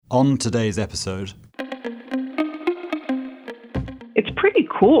On today's episode, it's pretty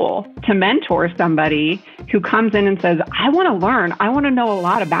cool to mentor somebody who comes in and says, I want to learn, I want to know a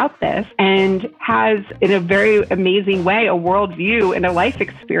lot about this, and has, in a very amazing way, a worldview and a life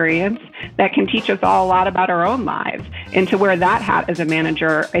experience that can teach us all a lot about our own lives. And to wear that hat as a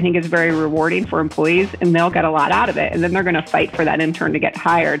manager, I think is very rewarding for employees, and they'll get a lot out of it. And then they're going to fight for that intern to get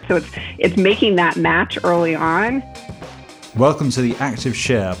hired. So it's making that match early on. Welcome to the Active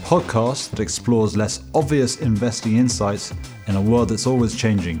Share podcast that explores less obvious investing insights in a world that's always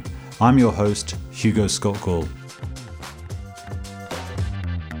changing. I'm your host, Hugo Scott-Gall.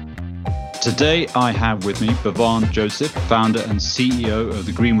 Today I have with me Bevon Joseph, founder and CEO of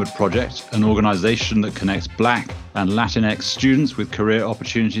the Greenwood Project, an organization that connects Black and Latinx students with career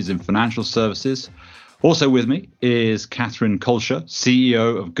opportunities in financial services. Also with me is Katherine Colsher,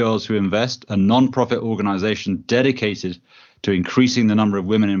 CEO of Girls Who Invest, a non-profit organization dedicated to increasing the number of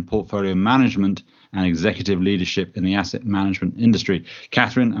women in portfolio management and executive leadership in the asset management industry.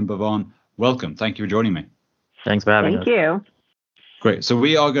 Katherine and Bevon, welcome. Thank you for joining me. Thanks for having us. Thank you. Great. So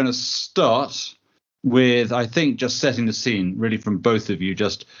we are going to start with, I think, just setting the scene, really from both of you.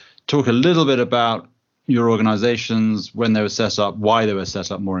 Just talk a little bit about your organizations, when they were set up, why they were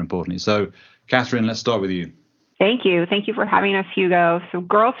set up, more importantly. So, Katherine, let's start with you. Thank you. Thank you for having us, Hugo. So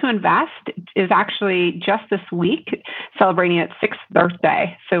Girls Who Invest is actually just this week celebrating its 6th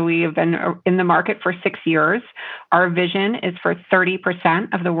birthday. So we have been in the market for 6 years. Our vision is for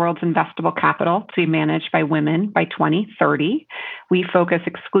 30% of the world's investable capital to be managed by women by 2030. We focus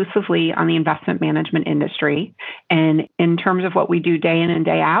exclusively on the investment management industry. And in terms of what we do day in and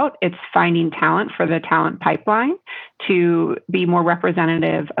day out, it's finding talent for the talent pipeline to be more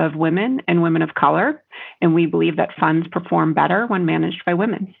representative of women and women of color. And we believe that funds perform better when managed by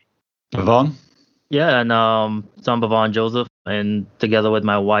women. Bevon? Yeah, and so I'm Bevon Joseph, and together with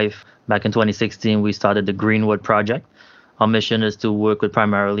my wife, back in 2016, we started the Greenwood Project. Our mission is to work with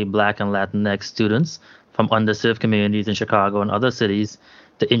primarily Black and Latinx students from underserved communities in Chicago and other cities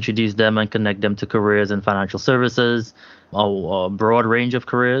to introduce them and connect them to careers in financial services, a broad range of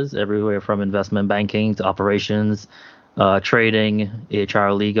careers, everywhere from investment banking to operations, trading, HR,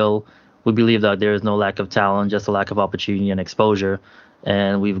 legal. We believe that there is no lack of talent, just a lack of opportunity and exposure.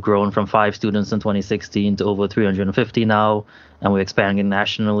 And we've grown from 5 students in 2016 to over 350 now. And we're expanding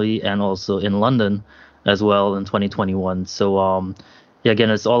nationally and also in London as well in 2021. So, again,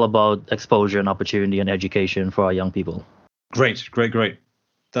 it's all about exposure and opportunity and education for our young people. Great.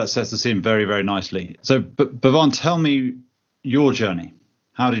 That sets the scene very, very nicely. So, Bevon, tell me your journey.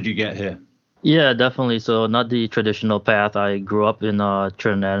 How did you get here? Yeah, definitely. So not the traditional path. I grew up in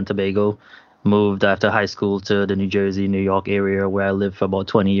Trinidad and Tobago, moved after high school to the New Jersey, New York area where I lived for about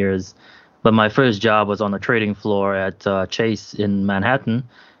 20 years. But my first job was on the trading floor at Chase in Manhattan.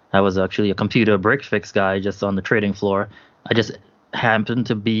 I was actually a computer break fix guy just on the trading floor. That happened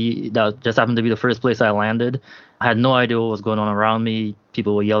to be the first place I landed. I had no idea what was going on around me.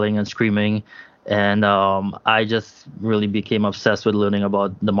 People were yelling and screaming. And I just really became obsessed with learning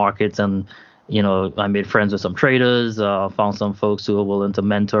about the markets. And I made friends with some traders, found some folks who were willing to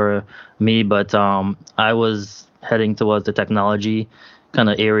mentor me. But I was heading towards the technology kind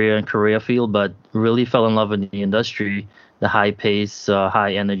of area and career field, but really fell in love with the industry, the high pace,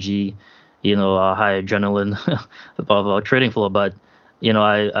 high energy, high adrenaline of trading floor. But,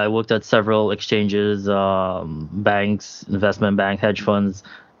 I worked at several exchanges, banks, investment bank, hedge funds,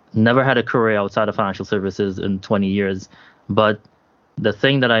 never had a career outside of financial services in 20 years. But the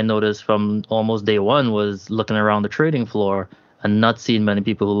thing that I noticed from almost day one was looking around the trading floor and not seeing many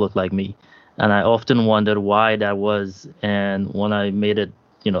people who looked like me. And I often wondered why that was. And when I made it,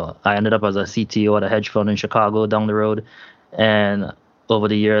 I ended up as a CTO at a hedge fund in Chicago down the road. And over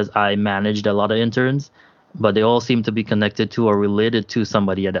the years, I managed a lot of interns, but they all seemed to be connected to or related to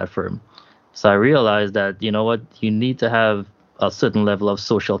somebody at that firm. So I realized that, you need to have a certain level of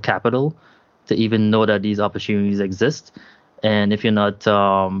social capital to even know that these opportunities exist. And if you're not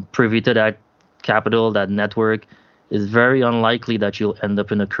privy to that capital, that network, it's very unlikely that you'll end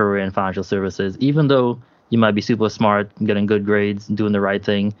up in a career in financial services, even though you might be super smart, getting good grades, doing the right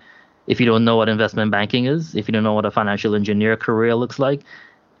thing. If you don't know what investment banking is, if you don't know what a financial engineer career looks like,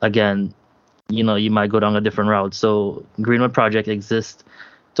 again, you might go down a different route. So Greenwood Project exists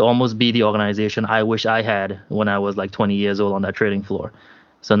to almost be the organization I wish I had when I was like 20 years old on that trading floor.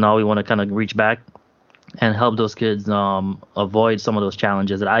 So now we want to kind of reach back and help those kids avoid some of those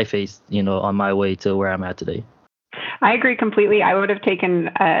challenges that I faced, on my way to where I'm at today. I agree completely. I would have taken,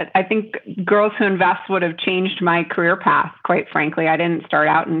 I think Girls Who Invest would have changed my career path, quite frankly. I didn't start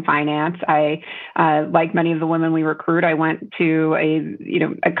out in finance. I, like many of the women we recruit, I went to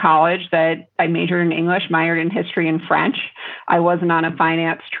a college that I majored in English, minored in history and French. I wasn't on a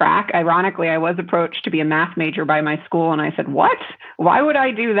finance track. Ironically, I was approached to be a math major by my school, and I said, what? Why would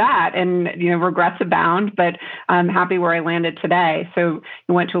I do that? And, regrets abound, but I'm happy where I landed today. So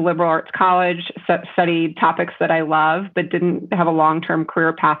I went to a liberal arts college, studied topics that I love, but didn't have a long-term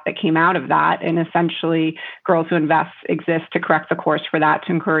career path that came out of that. And essentially, Girls Who Invest exists to correct the course for that,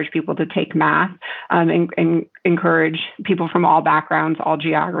 to encourage people to take math, and encourage people from all backgrounds, all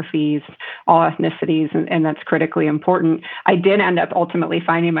geographies, all ethnicities, and that's critically important. I did end up ultimately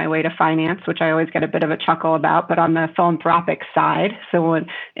finding my way to finance, which I always get a bit of a chuckle about, but on the philanthropic side. So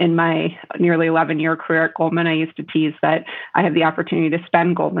in my nearly 11-year career at Goldman, I used to tease that I had the opportunity to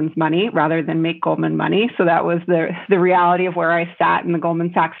spend Goldman's money rather than make Goldman money. So that was the reality of where I sat in the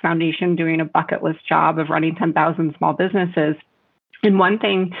Goldman Sachs Foundation doing a bucket list job of running 10,000 small businesses. And one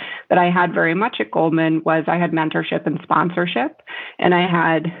thing that I had very much at Goldman was I had mentorship and sponsorship. And I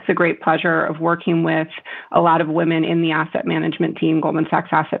had the great pleasure of working with a lot of women in the asset management team, Goldman Sachs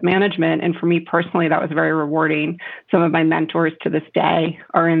Asset Management. And for me personally, that was very rewarding. Some of my mentors to this day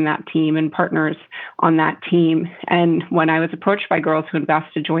are in that team and partners on that team. And when I was approached by Girls Who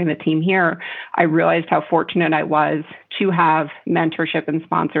Invest to join the team here, I realized how fortunate I was to have mentorship and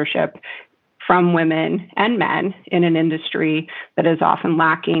sponsorship from women and men in an industry that is often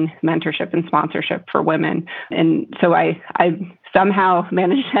lacking mentorship and sponsorship for women. And so I somehow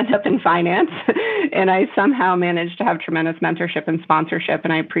managed to end up in finance, and I somehow managed to have tremendous mentorship and sponsorship.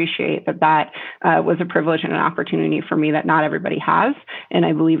 And I appreciate that was a privilege and an opportunity for me that not everybody has. And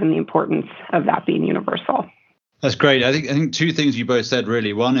I believe in the importance of that being universal. That's great. I think two things you both said,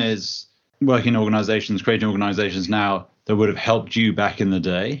 really. One is working in organizations, creating organizations now that would have helped you back in the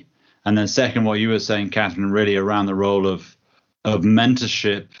day. And then second, what you were saying, Katherine, really around the role of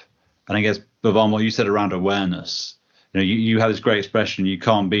mentorship, and I guess, Bevon, what you said around awareness. You have this great expression, you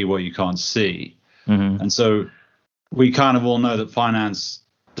can't be what you can't see. Mm-hmm. And so we kind of all know that finance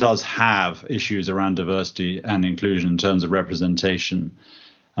does have issues around diversity and inclusion in terms of representation.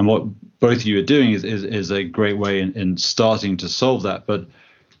 And what both of you are doing is a great way in starting to solve that. But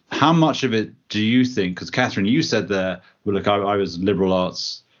how much of it do you think, because Katherine, you said there, well, look, I was liberal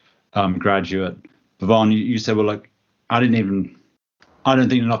arts graduate. Bevon, you said, well, look, I don't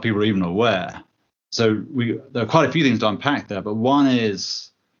think enough people are even aware. So there are quite a few things to unpack there, but one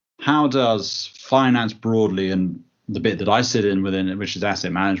is, how does finance broadly, and the bit that I sit in within it, which is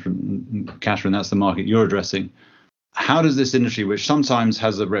asset management, Katherine, that's the market you're addressing, how does this industry, which sometimes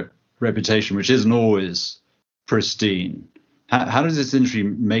has a reputation which isn't always pristine, how does this industry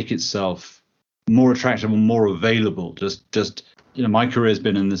make itself more attractive and more available? Just my career has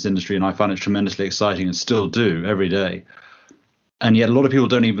been in this industry, and I find it tremendously exciting and still do every day. And yet a lot of people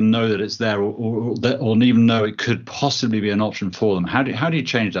don't even know that it's there, or even know it could possibly be an option for them. How do you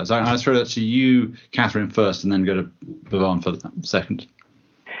change that? So I'll throw that to you, Katherine, first, and then go to Bevon for the second.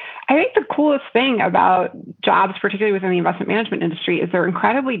 I think the coolest thing about jobs, particularly within the investment management industry, is they're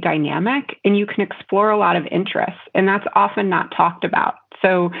incredibly dynamic, and you can explore a lot of interests, and that's often not talked about.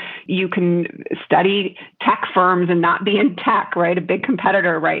 So you can study tech firms and not be in tech, right? A big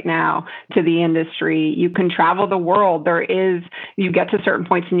competitor right now to the industry. You can travel the world. You get to certain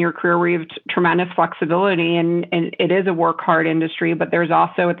points in your career where you have tremendous flexibility, and it is a work hard industry, but there's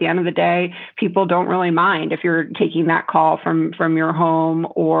also, at the end of the day, people don't really mind if you're taking that call from your home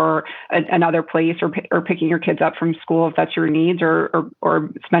or another place, or picking your kids up from school if that's your needs, or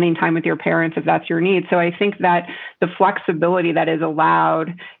spending time with your parents if that's your needs. So I think that the flexibility that is allowed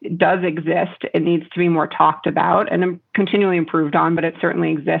does exist. It needs to be more talked about and continually improved on, but it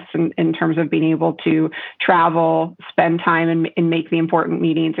certainly exists in terms of being able to travel, spend time, and make the important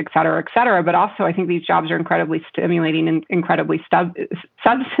meetings, et cetera, et cetera. But also, I think these jobs are incredibly stimulating and incredibly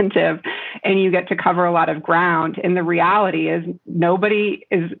substantive, and you get to cover a lot of ground. And the reality is, nobody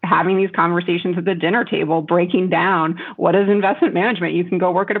is having these conversations at the dinner table, breaking down what is investment management. You can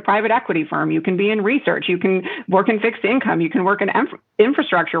go work at a private equity firm. You can be in research. You can work in fixed income. You can work in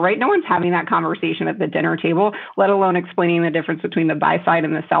infrastructure, right? No one's having that conversation at the dinner table, let alone explaining the difference between the buy side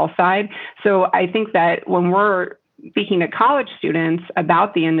and the sell side. So I think that when we're speaking to college students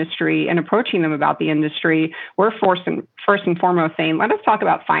about the industry and approaching them about the industry, we're first and foremost saying, let us talk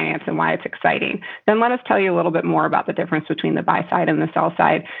about finance and why it's exciting. Then let us tell you a little bit more about the difference between the buy side and the sell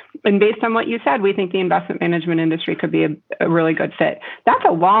side. And based on what you said, we think the investment management industry could be a really good fit. That's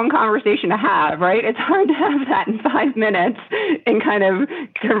a long conversation to have, right? It's hard to have that in 5 minutes and kind of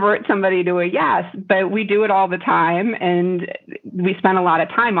convert somebody to a yes, but we do it all the time and we spend a lot of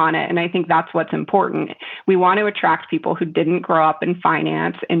time on it. And I think that's what's important. We want to attract people who didn't grow up in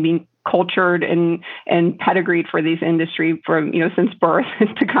finance and being cultured and pedigreed for these industry from, since birth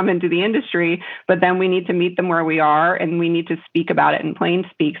to come into the industry. But then we need to meet them where we are, and we need to speak about it in plain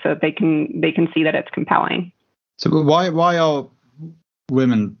speak so that they can see that it's compelling. So why are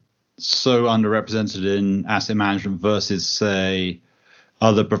women so underrepresented in asset management versus, say,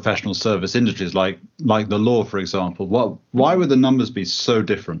 other professional service industries like the law, for example? Why would the numbers be so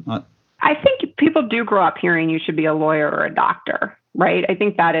different? I think people do grow up hearing you should be a lawyer or a doctor, right? I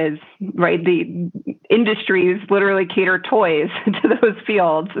think that is right. The industries literally cater toys to those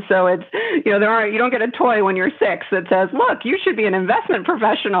fields. So it's, you don't get a toy when you're 6 that says, look, you should be an investment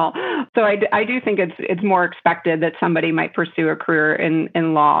professional. So I do think it's more expected that somebody might pursue a career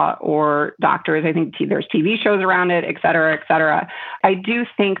in law or doctors. I think there's TV shows around it, et cetera, et cetera. I do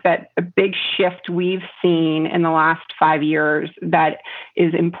think that a big shift we've seen in the last 5 years that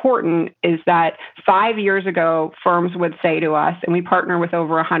is important is that 5 years ago, firms would say to us, and we partner with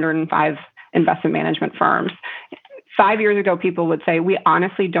over 105 investment management firms. 5 years ago, people would say, we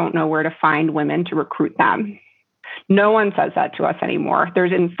honestly don't know where to find women to recruit them. No one says that to us anymore.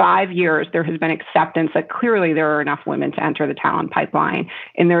 In 5 years, there has been acceptance that clearly there are enough women to enter the talent pipeline.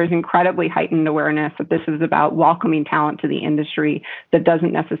 And there is incredibly heightened awareness that this is about welcoming talent to the industry that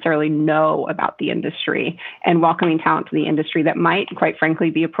doesn't necessarily know about the industry, and welcoming talent to the industry that might, quite frankly,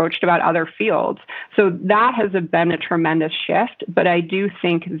 be approached about other fields. So that has been a tremendous shift. But I do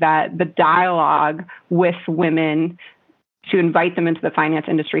think that the dialogue with women to invite them into the finance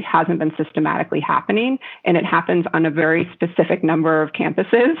industry hasn't been systematically happening. And it happens on a very specific number of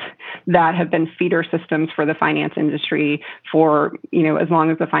campuses that have been feeder systems for the finance industry for, as long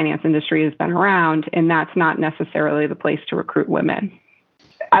as the finance industry has been around. And that's not necessarily the place to recruit women.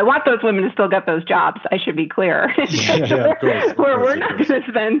 I want those women to still get those jobs. I should be clear. We're not going to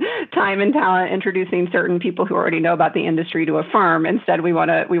spend time and talent introducing certain people who already know about the industry to a firm. Instead, we want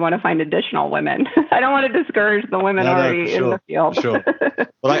to find additional women. I don't want to discourage the women already in the field. Sure.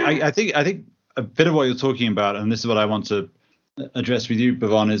 Well, I think a bit of what you're talking about, and this is what I want to address with you,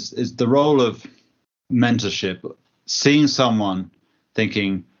 Bevon, is the role of mentorship. Seeing someone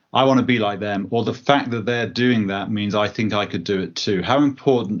thinking, I want to be like them, or the fact that they're doing that means I think I could do it too. How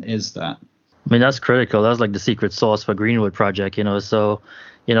important is that? I mean, that's critical. That's like the secret sauce for Greenwood Project, So,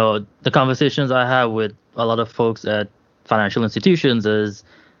 the conversations I have with a lot of folks at financial institutions is,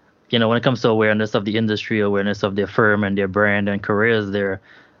 when it comes to awareness of the industry, awareness of their firm and their brand and careers there,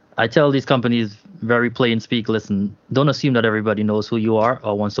 I tell these companies very plain speak, listen, don't assume that everybody knows who you are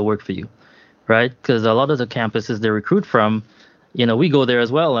or wants to work for you, right? Because a lot of the campuses they recruit from, we go there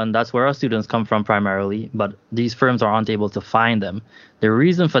as well, and that's where our students come from primarily, but these firms aren't able to find them. The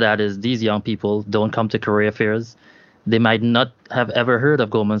reason for that is these young people don't come to career fairs. They might not have ever heard of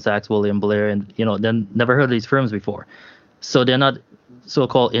Goldman Sachs, William Blair, and, they never heard of these firms before. So they're not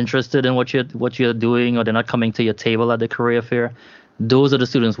so-called interested in what you're doing, or they're not coming to your table at the career fair. Those are the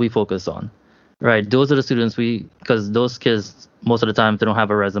students we focus on, right? Those are the students because those kids, most of the time, they don't have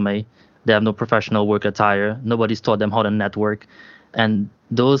a resume. They have no professional work attire. Nobody's taught them how to network. And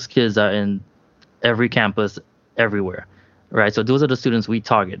those kids are in every campus everywhere, right? So those are the students we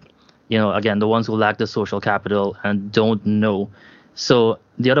target. Again, the ones who lack the social capital and don't know. So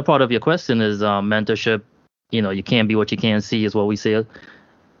the other part of your question is mentorship. You can't be what you can't see is what we say.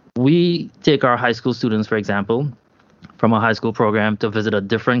 We take our high school students, for example, from a high school program to visit a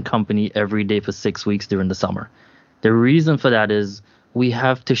different company every day for 6 weeks during the summer. The reason for that is we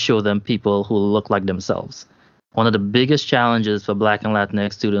have to show them people who look like themselves. One of the biggest challenges for Black and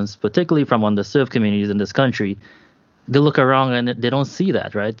Latinx students, particularly from underserved communities in this country, they look around and they don't see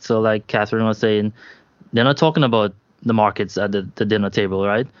that, right? So like Katherine was saying, they're not talking about the markets at the dinner table,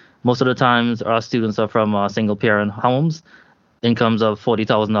 right? Most of the times our students are from single parent homes, incomes of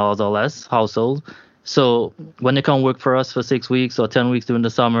 $40,000 or less household. So when they come work for us for 6 weeks or 10 weeks during the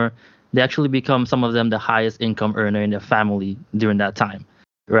summer, they actually become, some of them, the highest income earner in their family during that time,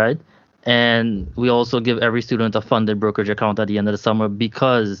 right? And we also give every student a funded brokerage account at the end of the summer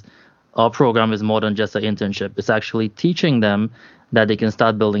because our program is more than just an internship. It's actually teaching them that they can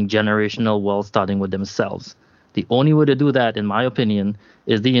start building generational wealth starting with themselves. The only way to do that, in my opinion,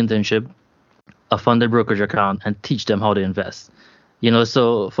 is the internship. a funded brokerage account, and teach them how to invest.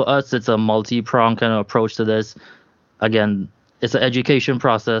 So for us, it's a multi-pronged kind of approach to this. Again, it's an education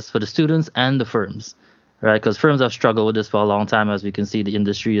process for the students and the firms, right? Because firms have struggled with this for a long time. As we can see, the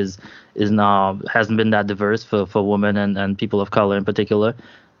industry is now hasn't been that diverse for women and people of color in particular.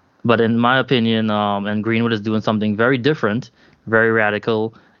 But in my opinion, and Greenwood is doing something very different, very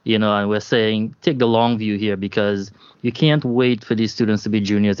radical, and we're saying take the long view here, because you can't wait for these students to be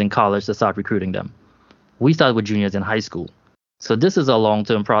juniors in college to start recruiting them. We start with juniors in high school. So this is a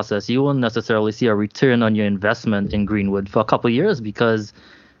long-term process. You won't necessarily see a return on your investment in Greenwood for a couple of years, because,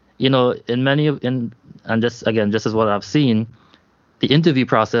 and just as what I've seen, the interview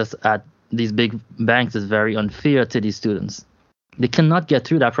process at these big banks is very unfair to these students. They cannot get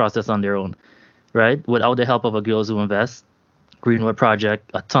through that process on their own, right? Without the help of a Girls Who Invest, Greenwood Project,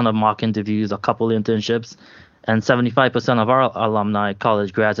 a ton of mock interviews, a couple internships, and 75% of our alumni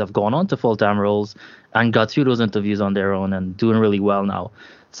college grads have gone on to full-time roles and got through those interviews on their own and doing really well now.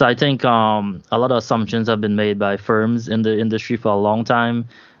 So I think a lot of assumptions have been made by firms in the industry for a long time.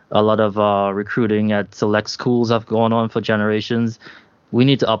 A lot of recruiting at select schools have gone on for generations. We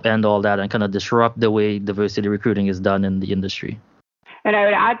need to upend all that and kind of disrupt the way diversity recruiting is done in the industry. And I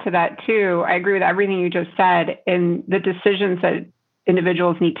would add to that, too. I agree with everything you just said. And the decisions that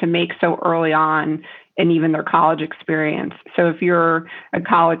individuals need to make so early on in even their college experience. So if you're a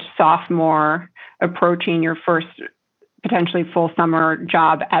college sophomore approaching your first potentially full summer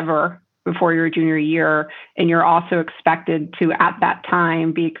job ever before your junior year, and you're also expected to, at that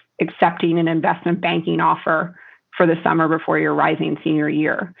time, be accepting an investment banking offer for the summer before your rising senior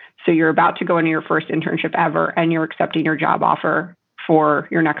year. So you're about to go into your first internship ever, and you're accepting your job offer for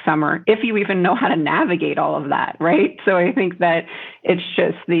your next summer, if you even know how to navigate all of that, right? So I think that it's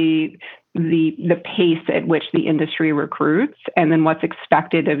just the pace at which the industry recruits, and then what's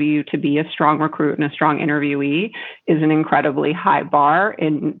expected of you to be a strong recruit and a strong interviewee is an incredibly high bar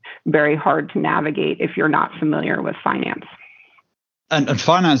and very hard to navigate if you're not familiar with finance. And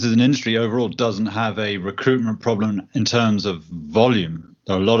finance as an industry overall doesn't have a recruitment problem in terms of volume.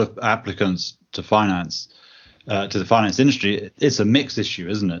 There are a lot of applicants to finance, to the finance industry. It's a mixed issue,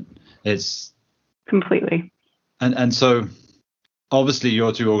 isn't it? It's completely. And so obviously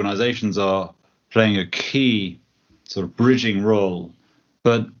your two organizations are playing a key sort of bridging role,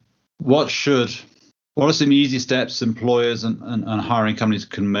 but what are some easy steps employers and hiring companies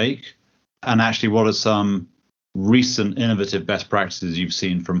can make? And actually, what are some recent innovative best practices you've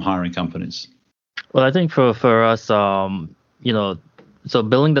seen from hiring companies? Well, I think for us, so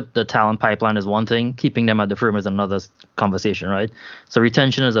building the talent pipeline is one thing. Keeping them at the firm is another conversation, right? So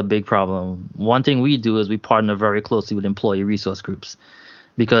retention is a big problem. One thing we do is we partner very closely with employee resource groups,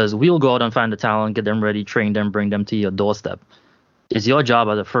 because we'll go out and find the talent, get them ready, train them, bring them to your doorstep. It's your job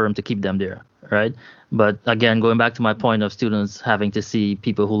as a firm to keep them there, right? But again, going back to my point of students having to see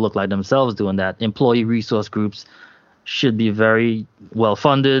people who look like themselves doing that, employee resource groups should be very well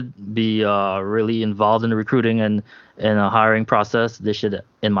funded, be really involved in the recruiting and a hiring process. They should,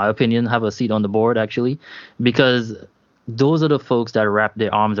 in my opinion, have a seat on the board, actually, because those are the folks that wrap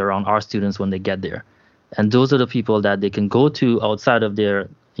their arms around our students when they get there. And those are the people that they can go to outside of their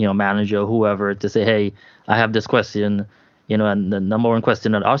manager or whoever to say, hey, I have this question, and the number one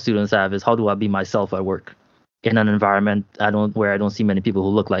question that our students have is, how do I be myself at work in an environment where I don't see many people who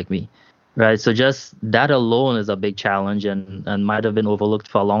look like me? Right. So just that alone is a big challenge and might have been overlooked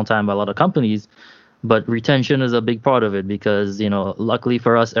for a long time by a lot of companies. But retention is a big part of it because, luckily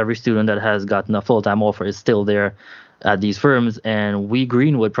for us, every student that has gotten a full-time offer is still there at these firms. And we,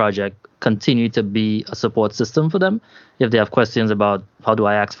 Greenwood Project, continue to be a support system for them. If they have questions about how do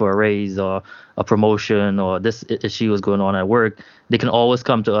I ask for a raise or a promotion or this issue is going on at work, they can always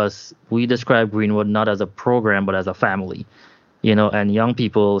come to us. We describe Greenwood not as a program, but as a family. And young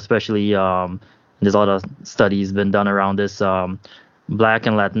people, especially, there's a lot of studies been done around this. Black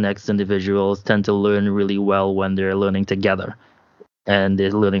and Latinx individuals tend to learn really well when they're learning together and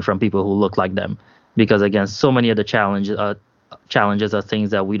they're learning from people who look like them. Because, again, so many of the challenges are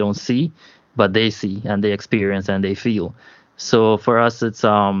things that we don't see, but they see and they experience and they feel. So for us, it's,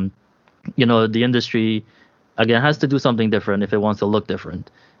 the industry, again, has to do something different if it wants to look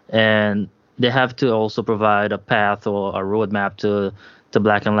different. And they have to also provide a path or a roadmap to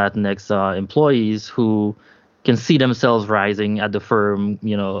Black and Latinx employees who can see themselves rising at the firm,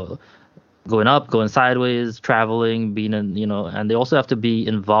 going up, going sideways, traveling, being and they also have to be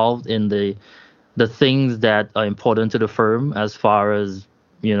involved in the things that are important to the firm as far as,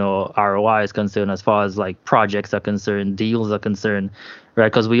 ROI is concerned, as far as like projects are concerned, deals are concerned,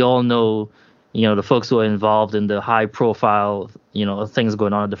 right? Because we all know, the folks who are involved in the high profile, things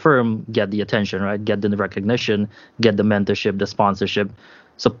going on at the firm get the attention, right? Get the recognition, get the mentorship, the sponsorship.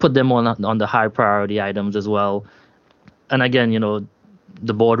 So put them on the high priority items as well. And again,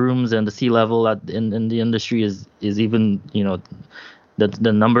 the boardrooms and the C-level in the industry is even,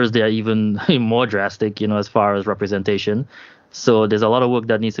 the numbers there are even more drastic, as far as representation. So there's a lot of work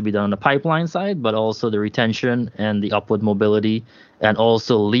that needs to be done on the pipeline side, but also the retention and the upward mobility and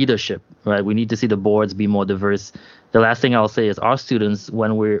also leadership, right? We need to see the boards be more diverse. The last thing I'll say is our students,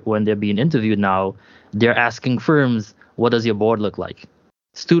 when they're being interviewed now, they're asking firms, what does your board look like?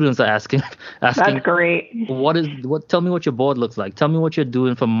 Students are asking. That's great. Tell me what your board looks like. Tell me what you're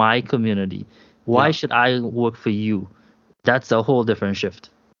doing for my community. Why should I work for you? That's a whole different shift.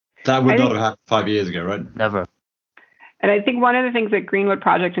 That would not have happened 5 years ago, right? Never. And I think one of the things that Greenwood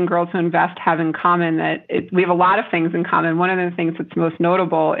Project and Girls Who Invest have in common, we have a lot of things in common. One of the things that's most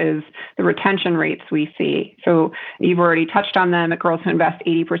notable is the retention rates we see. So you've already touched on them. At Girls Who Invest,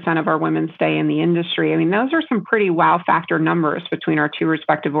 80% of our women stay in the industry. I mean, those are some pretty wow factor numbers between our two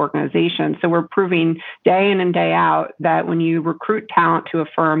respective organizations. So we're proving day in and day out that when you recruit talent to a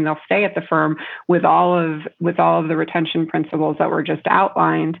firm, they'll stay at the firm with all of the retention principles that were just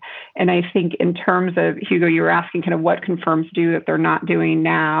outlined. And I think in terms of, Hugo, you were asking kind of what can firms do that they're not doing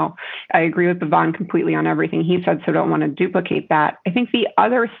now. I agree with Bevon completely on everything he said, so don't want to duplicate that. I think the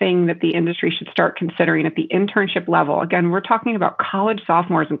other thing that the industry should start considering at the internship level, again, we're talking about college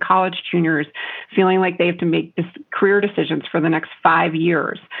sophomores and college juniors feeling like they have to make career decisions for the next 5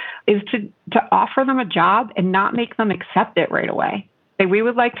 years, is to offer them a job and not make them accept it right away. We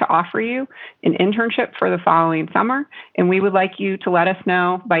would like to offer you an internship for the following summer, and we would like you to let us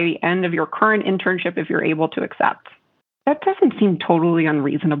know by the end of your current internship if you're able to accept. That doesn't seem totally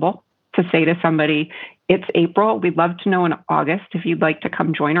unreasonable to say to somebody, it's April, we'd love to know in August if you'd like to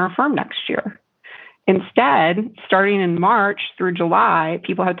come join our firm next year. Instead, starting in March through July,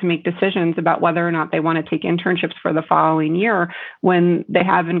 people have to make decisions about whether or not they want to take internships for the following year. When they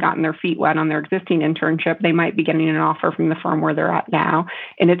haven't gotten their feet wet on their existing internship, they might be getting an offer from the firm where they're at now.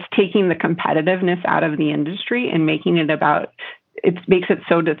 And it's taking the competitiveness out of the industry and making it about, it makes it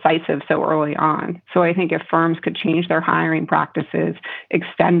so decisive so early on. So I think if firms could change their hiring practices,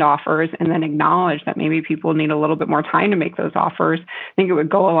 extend offers, and then acknowledge that maybe people need a little bit more time to make those offers, I think it would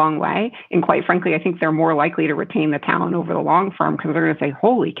go a long way. And quite frankly, I think they're more likely to retain the talent over the long term because they're going to say,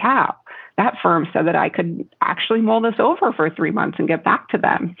 holy cow, that firm said that I could actually mull this over for 3 months and get back to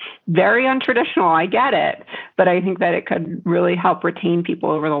them. Very untraditional, I get it. But I think that it could really help retain people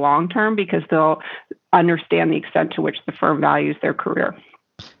over the long term because they'll understand the extent to which the firm values their career.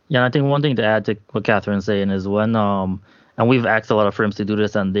 Yeah, I think one thing to add to what Katherine's saying is when, and we've asked a lot of firms to do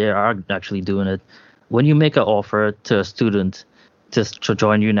this, and they are actually doing it. When you make an offer to a student to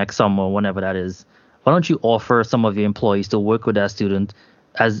join you next summer, whenever that is, why don't you offer some of your employees to work with that student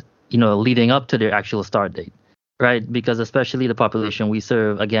as, leading up to their actual start date, right? Because especially the population we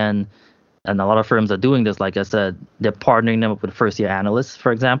serve, again, and a lot of firms are doing this, like I said, they're partnering them up with first-year analysts,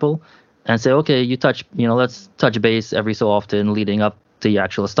 for example, and say, okay, let's touch base every so often leading up to your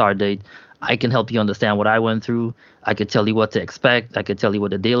actual start date. I can help you understand what I went through. I could tell you what to expect. I could tell you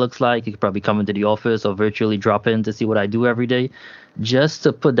what the day looks like. You could probably come into the office or virtually drop in to see what I do every day, just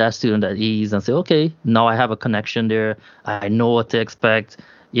to put that student at ease and say, okay, now I have a connection there. I know what to expect.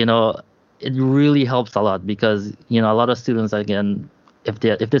 It really helps a lot because, a lot of students, again, if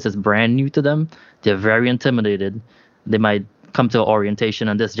this is brand new to them, they're very intimidated. They might come to orientation,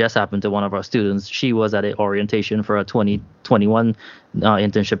 and this just happened to one of our students. She was at an orientation for a 2021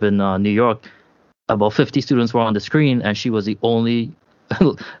 internship in New York. About 50 students were on the screen, and she was the only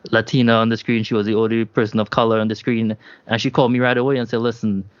Latina on the screen. She was the only person of color on the screen, and she called me right away and said,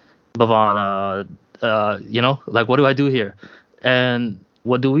 "Listen, Bevon, what do I do here?" And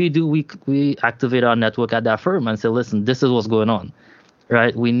what do? We activate our network at that firm and say, "Listen, this is what's going on,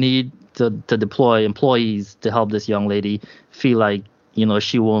 right? We need to deploy employees to help this young lady feel like,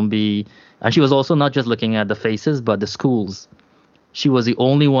 she won't be." And she was also not just looking at the faces, but the schools. She was the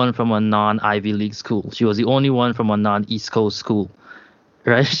only one from a non-Ivy League school. She was the only one from a non-East Coast school,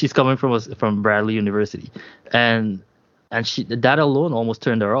 right? She's coming from Bradley University. And that alone almost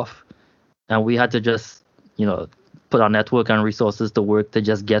turned her off. And we had to just, put our network and resources to work to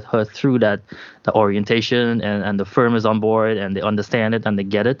just get her through the orientation, and the firm is on board and they understand it and they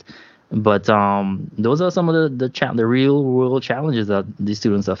get it. But those are some of the real world challenges that these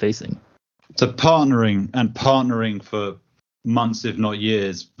students are facing. So partnering for months, if not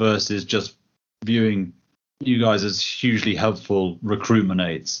years, versus just viewing you guys as hugely helpful recruitment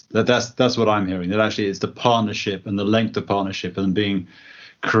aids. That's what I'm hearing. That actually it's the partnership and the length of partnership and being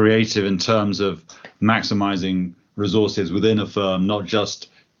creative in terms of maximizing resources within a firm, not just,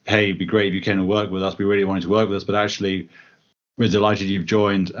 hey, it'd be great if you came to work with us, we really wanted to work with us, but actually we're delighted you've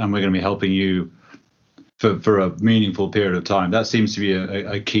joined and we're going to be helping you for a meaningful period of time. That seems to be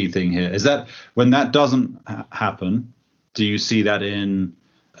a key thing here. Is that when that doesn't happen, do you see that in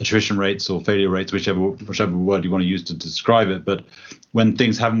attrition rates or failure rates, whichever word you want to use to describe it? But when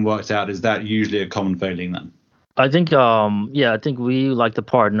things haven't worked out, is that usually a common failing then? I think, I think we like to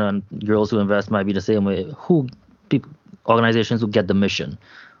partner, and Girls Who Invest might be the same way. Organizations who get the mission.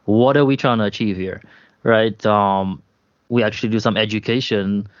 What are we trying to achieve here, right? We actually do some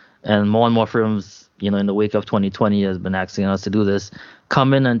education, and more firms, in the wake of 2020 has been asking us to do this.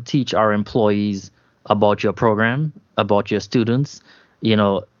 Come in and teach our employees about your program, about your students.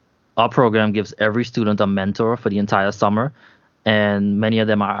 Our program gives every student a mentor for the entire summer, and many of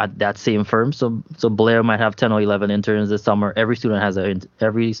them are at that same firm. So Blair might have 10 or 11 interns this summer. Every student has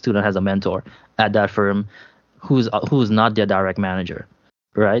a mentor at that firm who's not their direct manager,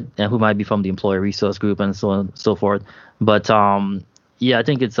 right? And who might be from the employee resource group and so on and so forth. But I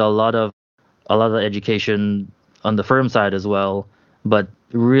think it's a lot of education on the firm side as well, but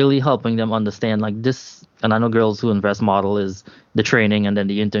really helping them understand like this. And I know Girls Who Invest model is the training and then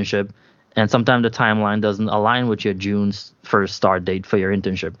the internship. And sometimes the timeline doesn't align with your June 1st start date for your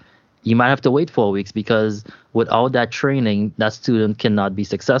internship. You might have to wait 4 weeks because without that training, that student cannot be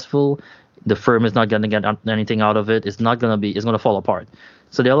successful. The firm is not going to get anything out of it. It's going to fall apart.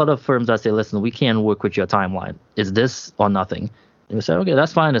 So there are a lot of firms that say, listen, we can't work with your timeline. It's this or nothing. And we say, okay,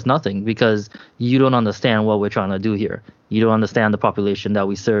 that's fine. It's nothing because you don't understand what we're trying to do here. You don't understand the population that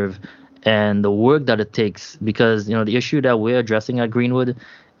we serve and the work that it takes, because, the issue that we're addressing at Greenwood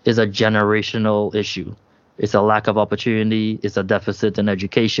is a generational issue. It's a lack of opportunity. It's a deficit in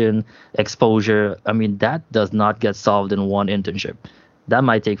education, exposure. I mean, that does not get solved in one internship. That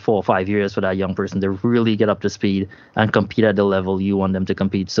might take 4 or 5 years for that young person to really get up to speed and compete at the level you want them to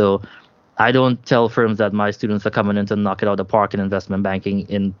compete. So I don't tell firms that my students are coming in to knock it out of the park in investment banking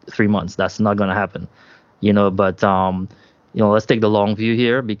in 3 months. That's not going to happen, but let's take the long view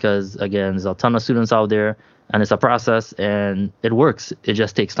here because, again, there's a ton of students out there and it's a process and it works. It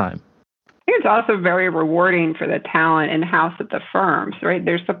just takes time. I think it's also very rewarding for the talent in-house at the firms, right?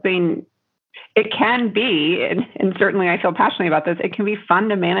 There's something, it can be, and certainly I feel passionately about this, it can be fun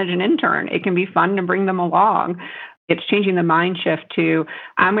to manage an intern. It can be fun to bring them along. It's changing the mind shift to,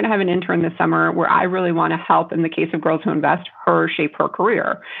 I'm going to have an intern this summer where I really want to help, in the case of Girls Who Invest, her shape her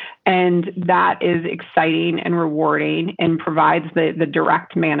career. And that is exciting and rewarding and provides the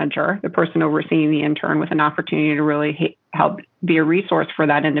direct manager, the person overseeing the intern, with an opportunity to really help be a resource for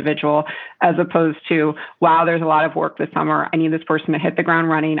that individual, as opposed to, wow, there's a lot of work this summer. I need this person to hit the ground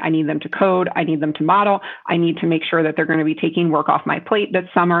running. I need them to code. I need them to model. I need to make sure that they're going to be taking work off my plate this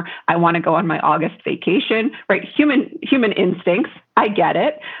summer. I want to go on my August vacation, right? Human instincts. I get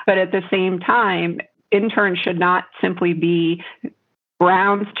it. But at the same time, interns should not simply be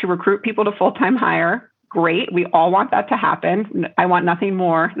grounds to recruit people to full-time hire. Great. We all want that to happen. I want nothing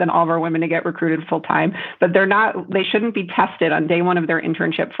more than all of our women to get recruited full-time, but they shouldn't be tested on day one of their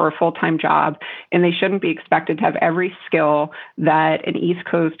internship for a full-time job. And they shouldn't be expected to have every skill that an East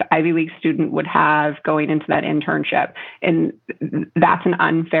Coast Ivy League student would have going into that internship. And that's an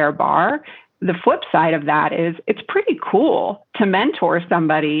unfair bar. The flip side of that is it's pretty cool to mentor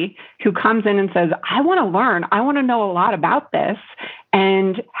somebody who comes in and says, I want to learn. I want to know a lot about this,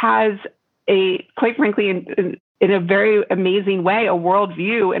 and has quite frankly, in a very amazing way, a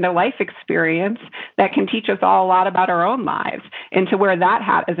worldview and a life experience that can teach us all a lot about our own lives. And to wear that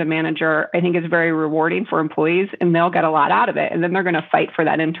hat as a manager, I think is very rewarding for employees, and they'll get a lot out of it. And then they're going to fight for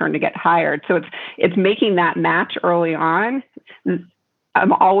that intern to get hired. So it's making that match early on.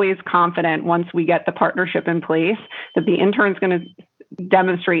 I'm always confident once we get the partnership in place that the intern's going to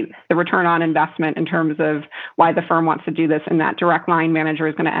demonstrate the return on investment in terms of why the firm wants to do this. And that direct line manager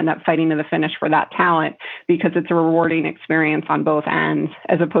is going to end up fighting to the finish for that talent, because it's a rewarding experience on both ends,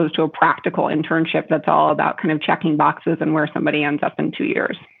 as opposed to a practical internship that's all about kind of checking boxes and where somebody ends up in 2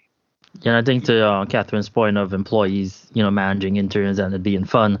 years. Yeah, I think to Katherine's point of employees, managing interns and it being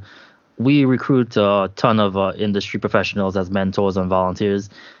fun, we recruit a ton of industry professionals as mentors and volunteers.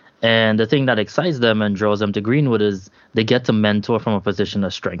 And the thing that excites them and draws them to Greenwood is they get to mentor from a position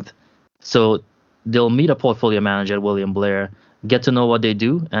of strength. So they'll meet a portfolio manager at William Blair, get to know what they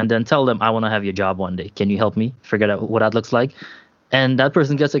do, and then tell them, I want to have your job one day. Can you help me figure out what that looks like? And that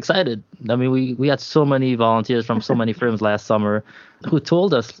person gets excited. I mean, we had so many volunteers from so many firms last summer who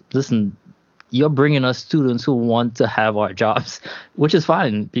told us, listen, you're bringing us students who want to have our jobs, which is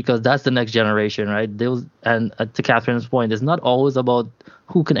fine because that's the next generation, right? And to Catherine's point, it's not always about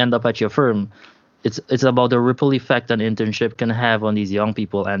who can end up at your firm. It's about the ripple effect an internship can have on these young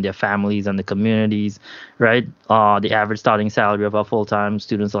people and their families and the communities, right? The average starting salary of our full-time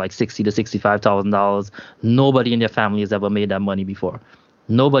students are like $60,000 to $65,000. Nobody in their family has ever made that money before.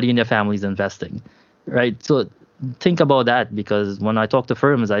 Nobody in their family is investing, right? So think about that, because when I talk to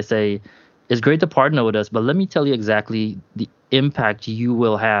firms, I say it's great to partner with us, but let me tell you exactly the impact you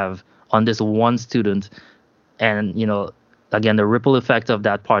will have on this one student, and again, the ripple effect of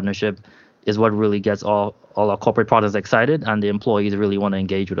that partnership is what really gets all our corporate partners excited, and the employees really want to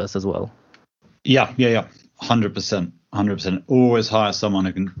engage with us as well. Yeah. 100%. Always hire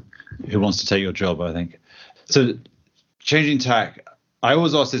someone who wants to take your job, I think. So changing tack, I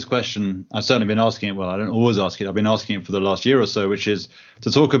always ask this question. I've certainly been asking it. Well, I don't always ask it. I've been asking it for the last year or so, which is to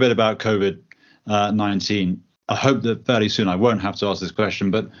talk a bit about COVID-19. I hope that fairly soon I won't have to ask this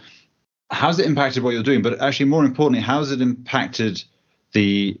question, but how's it impacted what you're doing? But actually, more importantly, how has it impacted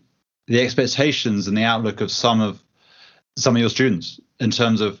the expectations and the outlook of some of your students in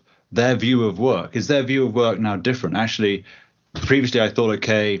terms of their view of work? Is their view of work now different? Actually, previously I thought,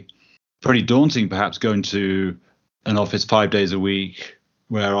 okay, pretty daunting perhaps going to an office 5 days a week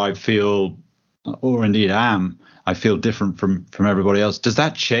where I feel, or indeed I feel different from everybody else. Does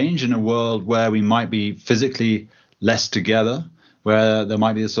that change in a world where we might be physically less together, where there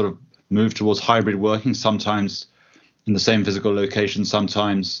might be a sort of move towards hybrid working, sometimes in the same physical location,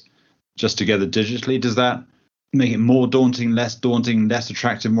 sometimes just together digitally? Does that make it more daunting, less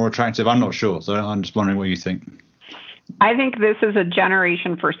attractive, more attractive? I'm not sure. So I'm just wondering what you think. I think this is a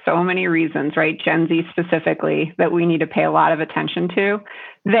generation for so many reasons, right? Gen Z specifically, that we need to pay a lot of attention to.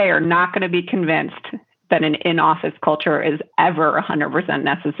 They are not going to be convinced that an in-office culture is ever 100%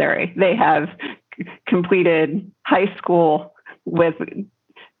 necessary. They have completed high school with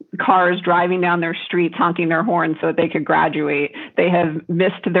cars driving down their streets, honking their horns so that they could graduate. They have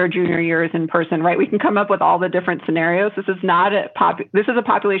missed their junior years in person, right? We can come up with all the different scenarios. This is a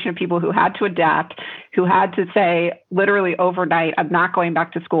population of people who had to adapt, who had to say literally overnight, I'm not going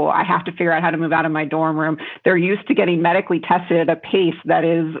back to school. I have to figure out how to move out of my dorm room. They're used to getting medically tested at a pace that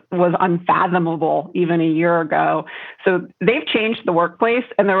was unfathomable even a year ago. So they've changed the workplace,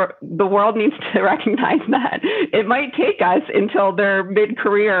 and the world needs to recognize that. It might take us until they're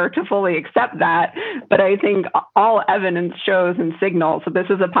mid-career to fully accept that, but I think all evidence shows and signals that this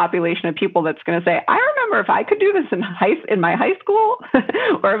is a population of people that's going to say, I remember if I could do this in my high school,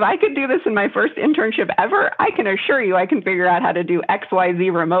 or if I could do this in my first internship ever, I can assure you I can figure out how to do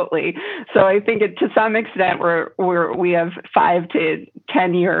XYZ remotely. So I think to some extent we have 5 to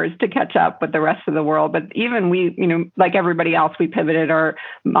 10 years to catch up with the rest of the world. But even we, like everybody else, we pivoted our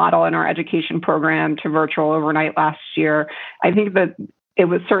model and our education program to virtual overnight last year. I think that it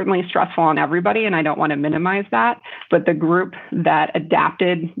was certainly stressful on everybody, and I don't want to minimize that. But the group that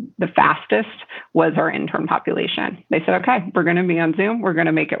adapted the fastest was our intern population. They said, okay, we're going to be on Zoom. We're going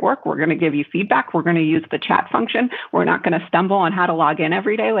to make it work. We're going to give you feedback. We're going to use the chat function. We're not going to stumble on how to log in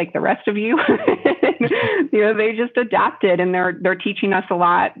every day like the rest of you. They just adapted, and they're teaching us a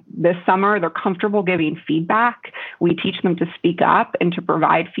lot this summer. They're comfortable giving feedback. We teach them to speak up and to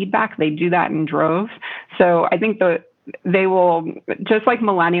provide feedback. They do that in droves. So I think they will, just like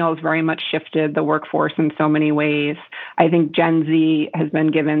millennials very much shifted the workforce in so many ways, I think Gen Z has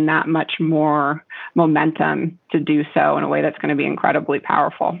been given that much more momentum to do so in a way that's going to be incredibly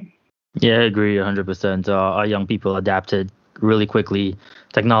powerful. Yeah, I agree 100%. Our young people adapted really quickly.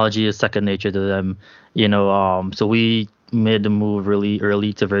 Technology is second nature to them, so we made the move really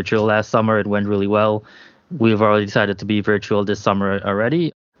early to virtual last summer. It went really well. We've already decided to be virtual this summer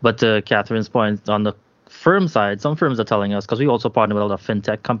already. But to Catherine's point, on the firm side, some firms are telling us, because we also partner with a lot of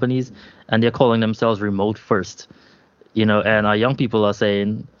fintech companies, and they're calling themselves remote first, and our young people are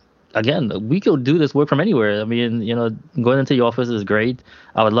saying, again, we could do this work from anywhere. I mean, going into the office is great.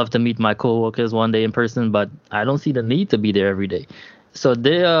 I would love to meet my coworkers one day in person, but I don't see the need to be there every day. So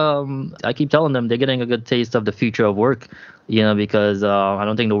I keep telling them they're getting a good taste of the future of work, because I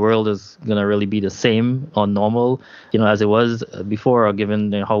don't think the world is going to really be the same or normal, as it was before, or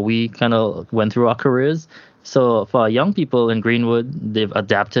given how we kind of went through our careers. So for our young people in Greenwood, they've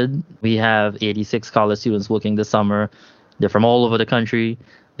adapted. We have 86 college students working this summer. They're from all over the country.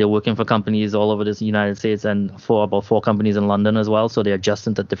 They're working for companies all over the United States, and for about 4 companies in London as well. So they're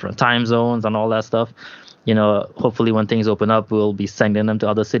adjusting to different time zones and all that stuff. Hopefully when things open up, we'll be sending them to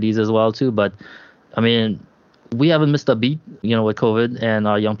other cities as well too. But I mean, we haven't missed a beat, with COVID, and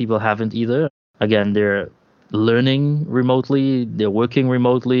our young people haven't either. Again, they're learning remotely, they're working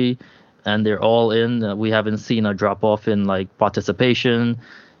remotely. and they're all in. We haven't seen a drop off in like participation.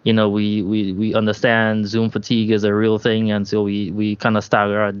 We understand Zoom fatigue is a real thing, and so we kind of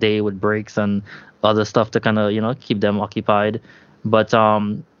stagger our day with breaks and other stuff to kind of keep them occupied. But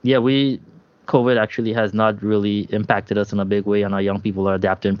COVID actually has not really impacted us in a big way, and our young people are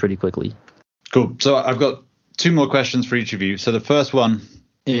adapting pretty quickly. Cool. So I've got two more questions for each of you. So the first one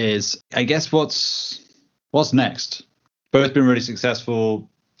is, I guess, what's next? Both been really successful.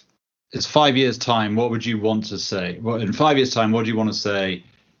 It's 5 years' time. What would you want to say? Well, in 5 years' time, what do you want to say?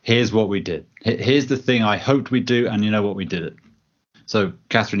 Here's what we did. Here's the thing I hoped we'd do, and you know what, we did it. So,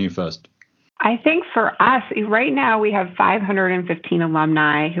 Katherine, you first. I think for us, right now we have 515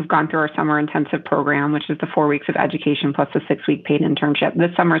 alumni who've gone through our summer intensive program, which is the 4 weeks of education plus a 6-week paid internship.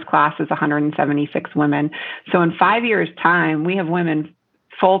 This summer's class is 176 women. So in 5 years' time, we have women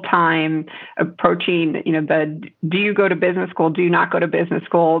full-time approaching, the do you go to business school, do you not go to business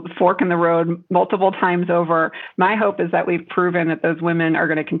school, fork in the road multiple times over. My hope is that we've proven that those women are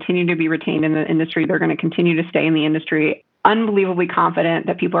going to continue to be retained in the industry. They're going to continue to stay in the industry. Unbelievably confident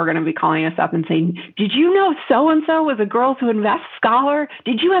that people are going to be calling us up and saying, did you know so-and-so was a Girls Who Invest scholar?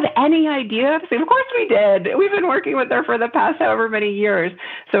 Did you have any idea? So of course we did. We've been working with her for the past however many years.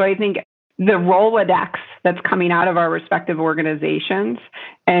 So I think the Rolodex that's coming out of our respective organizations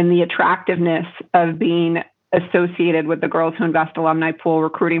and the attractiveness of being associated with the Girls Who Invest alumni pool,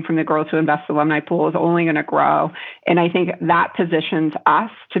 recruiting from the Girls Who Invest alumni pool is only going to grow. And I think that positions us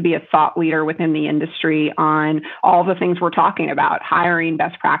to be a thought leader within the industry on all the things we're talking about: hiring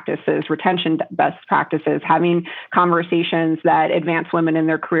best practices, retention best practices, having conversations that advance women in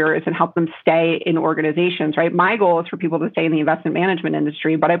their careers and help them stay in organizations, right? My goal is for people to stay in the investment management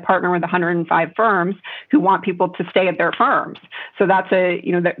industry, but I partner with 105 firms who want people to stay at their firms. So that's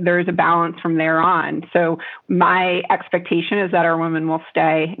there's a balance from there on. So my expectation is that our women will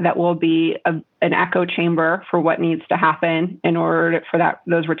stay, that will be an echo chamber for what needs to happen in order for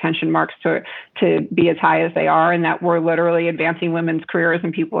those retention marks to be as high as they are, and that we're literally advancing women's careers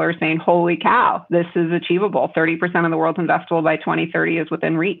and people are saying, holy cow, this is achievable. 30% of the world's investable by 2030 is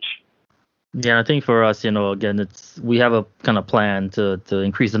within reach. Yeah, I think for us, again, we have a kind of plan to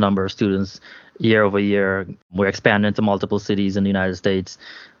increase the number of students year over year. We're expanding to multiple cities in the United States.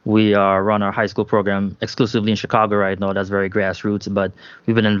 We run our high school program exclusively in Chicago right now. That's very grassroots, but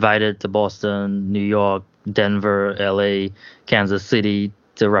we've been invited to Boston, New York, Denver, LA, Kansas City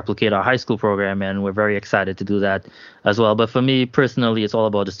to replicate our high school program, and we're very excited to do that as well. But for me personally, it's all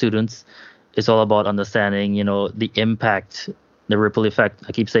about the students. It's all about understanding, the impact, the ripple effect.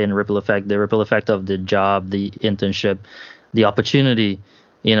 I keep saying the ripple effect of the job, the internship, the opportunity,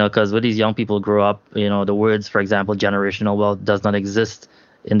 because when these young people grow up, the words, for example, generational wealth does not exist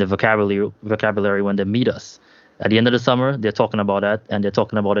in the vocabulary when they meet us. At the end of the summer, they're talking about that, and they're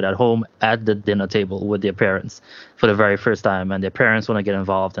talking about it at home at the dinner table with their parents for the very first time, and their parents want to get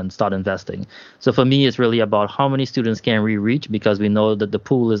involved and start investing. So for me, it's really about how many students can we reach, because we know that the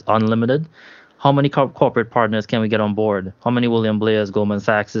pool is unlimited. How many corporate partners can we get on board? How many William Blairs, Goldman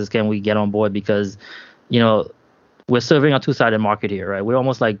Sachs can we get on board? Because, we're serving a two-sided market here, right? We're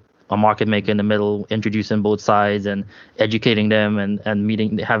almost like a market maker in the middle, introducing both sides and educating them and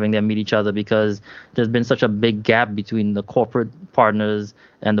having them meet each other, because there's been such a big gap between the corporate partners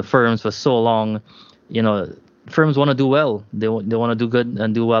and the firms for so long. Firms want to do well. They want to do good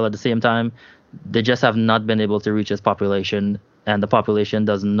and do well at the same time. They just have not been able to reach this population, and the population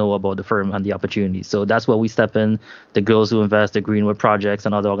doesn't know about the firm and the opportunities. So that's where we step in, the Girls Who Invest, the Greenwood Projects,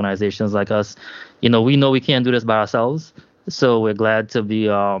 and other organizations like us. We know we can't do this by ourselves. So we're glad to be,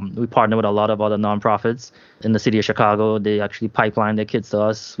 we partner with a lot of other nonprofits in the city of Chicago. They actually pipeline their kids to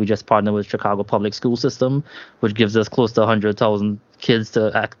us. We just partner with Chicago Public School System, which gives us close to 100,000 kids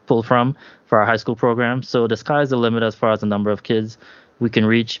to pull from for our high school program. So the sky's the limit as far as the number of kids we can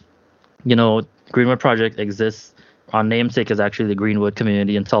reach. Greenwood Project exists. Our namesake is actually the Greenwood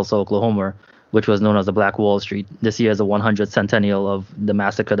community in Tulsa, Oklahoma, which was known as the Black Wall Street. This year is the 100th centennial of the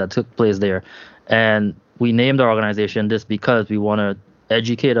massacre that took place there. And we named our organization this because we want to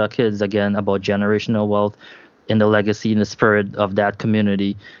educate our kids again about generational wealth in the legacy and the spirit of that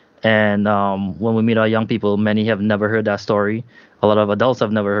community. And when we meet our young people, many have never heard that story. A lot of adults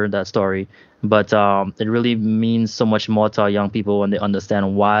have never heard that story. But it really means so much more to our young people when they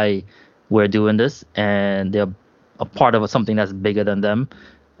understand why we're doing this, and they're a part of something that's bigger than them.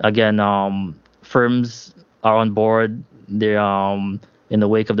 Again, firms are on board. They're in the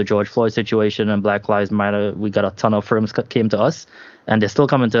wake of the George Floyd situation and Black Lives Matter. We got a ton of firms came to us, and they're still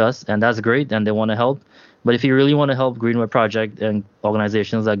coming to us, and that's great, and they want to help. But if you really want to help Greenwood Project and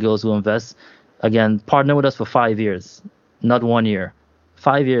organizations like Girls Who Invest, again, partner with us for 5 years, not 1 year.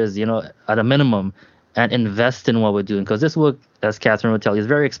 5 years, at a minimum, and invest in what we're doing. Because this work, as Katherine would tell you, is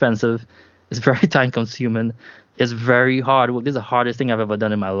very expensive. It's very time consuming. It's very hard work. This is the hardest thing I've ever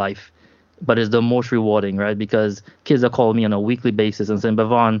done in my life, but it's the most rewarding, right? Because kids are calling me on a weekly basis and saying,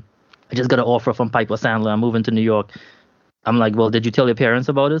 Bevon, I just got an offer from Piper Sandler. I'm moving to New York. I'm like, well, did you tell your parents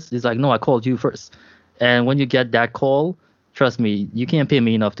about this? He's like, no, I called you first. And when you get that call, trust me, you can't pay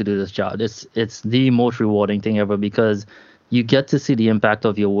me enough to do this job. It's the most rewarding thing ever because you get to see the impact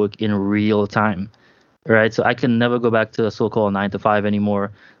of your work in real time, right? So I can never go back to a so-called 9 to 5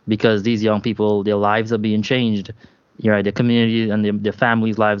 anymore because these young people, their lives are being changed, right? Their community and their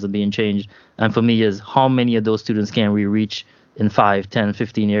families' lives are being changed. And for me is how many of those students can we reach in 5, 10,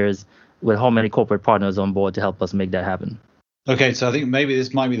 15 years with how many corporate partners on board to help us make that happen? Okay, so I think maybe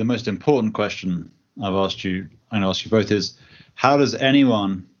this might be the most important question I've asked you, and ask you both is, how does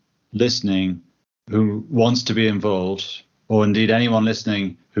anyone listening who wants to be involved, or indeed anyone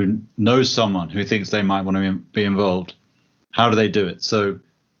listening who knows someone who thinks they might want to be involved, how do they do it? So,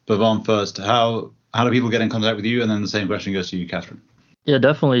 Bevon first, how do people get in contact with you? And then the same question goes to you, Katherine. Yeah,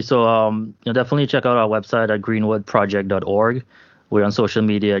 definitely. So definitely check out our website at greenwoodproject.org. We're on social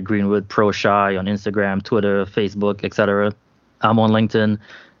media at Greenwood Pro Shy on Instagram, Twitter, Facebook, etc. I'm on LinkedIn.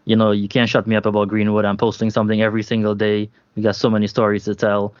 You can't shut me up about Greenwood. I'm posting something every single day. We got so many stories to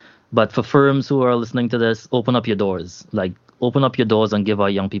tell. But for firms who are listening to this, open up your doors. Open up your doors and give our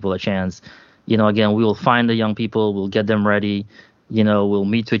young people a chance. Again, we will find the young people. We'll get them ready. We'll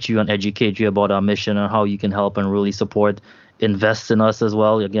meet with you and educate you about our mission and how you can help and really support, invest in us as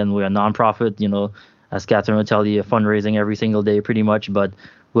well. Again, we're a nonprofit, as Katherine will tell you, fundraising every single day pretty much. But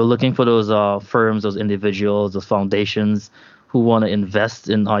we're looking for those firms, those individuals, those foundations who want to invest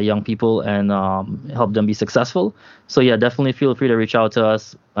in our young people and help them be successful. So yeah, definitely feel free to reach out to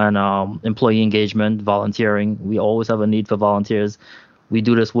us. And employee engagement, volunteering. We always have a need for volunteers. We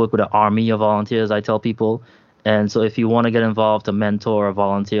do this work with an army of volunteers, I tell people. And so if you want to get involved to mentor or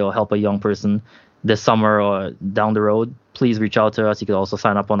volunteer or help a young person this summer or down the road, please reach out to us. You can also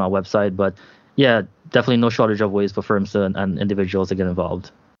sign up on our website. But yeah, definitely no shortage of ways for firms and individuals to get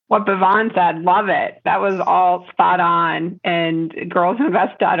involved. What Bevon said, love it. That was all spot on. And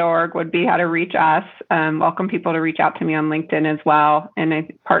girlsinvest.org would be how to reach us. Welcome people to reach out to me on LinkedIn as well.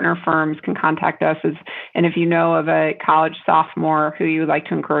 And partner firms can contact us. And if you know of a college sophomore who you would like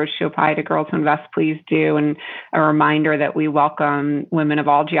to encourage to apply to Girls Who Invest, please do. And a reminder that we welcome women of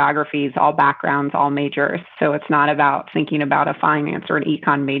all geographies, all backgrounds, all majors. So it's not about thinking about a finance or an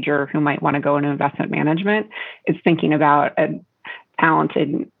econ major who might want to go into investment management. It's thinking about a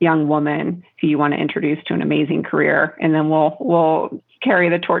talented young woman who you want to introduce to an amazing career. And then we'll carry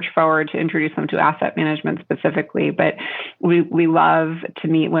the torch forward to introduce them to asset management specifically. But we love to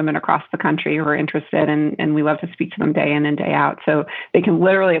meet women across the country who are interested, and we love to speak to them day in and day out. So they can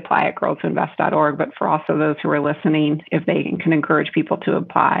literally apply at girlswhoinvest.org. But for also those who are listening, if they can encourage people to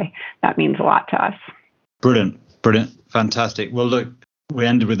apply, that means a lot to us. Brilliant. Fantastic. Well, look, we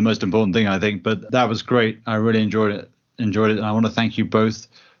ended with the most important thing, I think, but that was great. I really enjoyed it. And I want to thank you both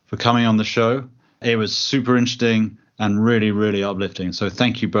for coming on the show. It was super interesting and really, really uplifting. So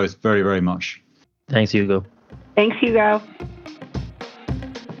thank you both very, very much. Thanks, Hugo. Thanks, Hugo.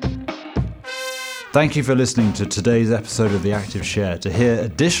 Thank you for listening to today's episode of The Active Share. To hear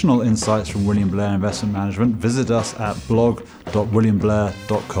additional insights from William Blair Investment Management, visit us at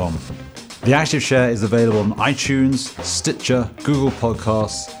blog.williamblair.com. The Active Share is available on iTunes, Stitcher, Google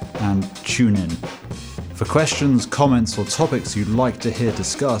Podcasts, and TuneIn. For questions, comments, or topics you'd like to hear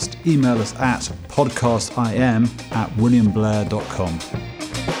discussed, email us at podcastim@williamblair.com.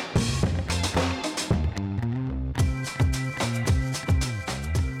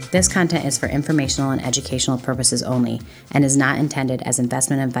 This content is for informational and educational purposes only and is not intended as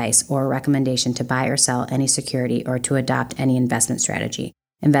investment advice or a recommendation to buy or sell any security or to adopt any investment strategy.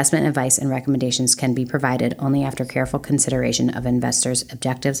 Investment advice and recommendations can be provided only after careful consideration of investors'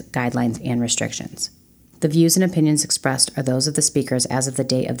 objectives, guidelines, and restrictions. The views and opinions expressed are those of the speakers as of the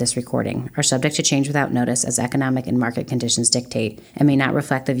date of this recording, are subject to change without notice as economic and market conditions dictate, and may not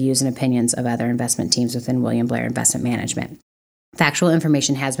reflect the views and opinions of other investment teams within William Blair Investment Management. Factual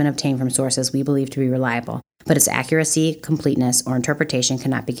information has been obtained from sources we believe to be reliable, but its accuracy, completeness, or interpretation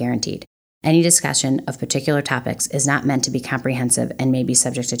cannot be guaranteed. Any discussion of particular topics is not meant to be comprehensive and may be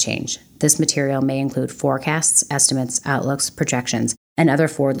subject to change. This material may include forecasts, estimates, outlooks, projections, and other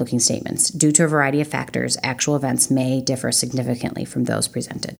forward-looking statements. Due to a variety of factors, actual events may differ significantly from those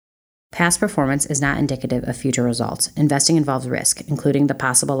presented. Past performance is not indicative of future results. Investing involves risk, including the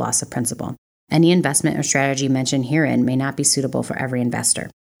possible loss of principal. Any investment or strategy mentioned herein may not be suitable for every investor.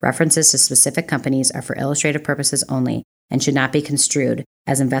 References to specific companies are for illustrative purposes only and should not be construed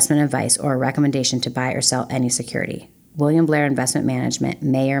as investment advice or a recommendation to buy or sell any security. William Blair Investment Management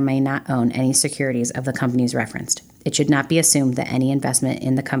may or may not own any securities of the companies referenced. It should not be assumed that any investment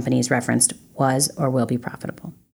in the companies referenced was or will be profitable.